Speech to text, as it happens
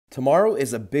Tomorrow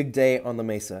is a big day on the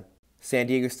Mesa. San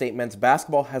Diego State men's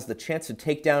basketball has the chance to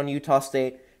take down Utah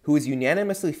State, who is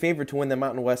unanimously favored to win the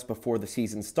Mountain West before the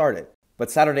season started.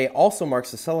 But Saturday also marks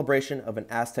the celebration of an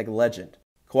Aztec legend.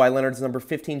 Kawhi Leonard's number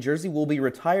 15 jersey will be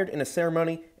retired in a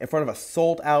ceremony in front of a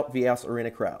sold-out Viejas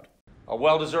Arena crowd. A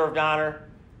well-deserved honor,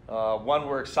 one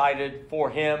we're excited for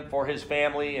him, for his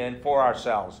family, and for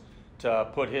ourselves to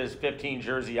put his 15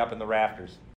 jersey up in the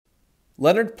rafters.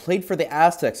 Leonard played for the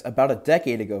Aztecs about a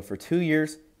decade ago for 2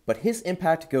 years, but his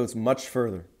impact goes much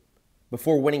further.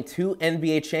 Before winning 2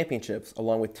 NBA championships,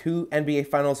 along with 2 NBA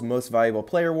Finals Most Valuable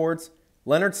Player awards,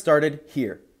 Leonard started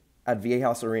here at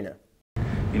Viejas Arena.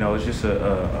 You know, it's just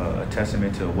a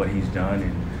testament to what he's done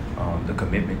and the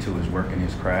commitment to his work and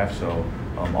his craft, so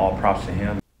all props to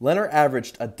him. Leonard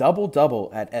averaged a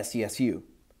double-double at SDSU.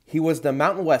 He was the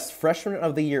Mountain West Freshman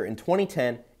of the Year in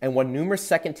 2010 and won numerous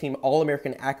second-team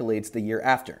All-American accolades the year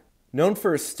after. Known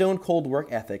for his stone-cold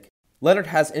work ethic, Leonard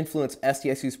has influenced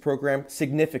SDSU's program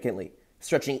significantly,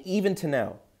 stretching even to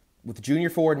now, with junior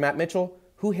forward Matt Mitchell,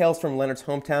 who hails from Leonard's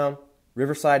hometown,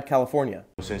 Riverside, California.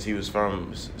 Since he was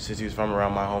from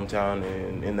around my hometown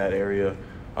and in that area,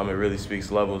 it really speaks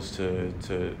levels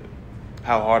to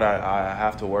how hard I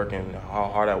have to work and how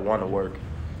hard I want to work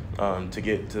to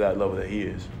get to that level that he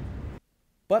is.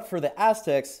 But for the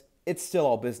Aztecs, it's still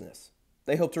all business.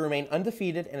 They hope to remain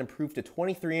undefeated and improve to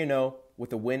 23-0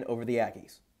 with a win over the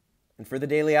Aggies. And for the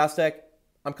Daily Aztec,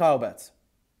 I'm Kyle Betts.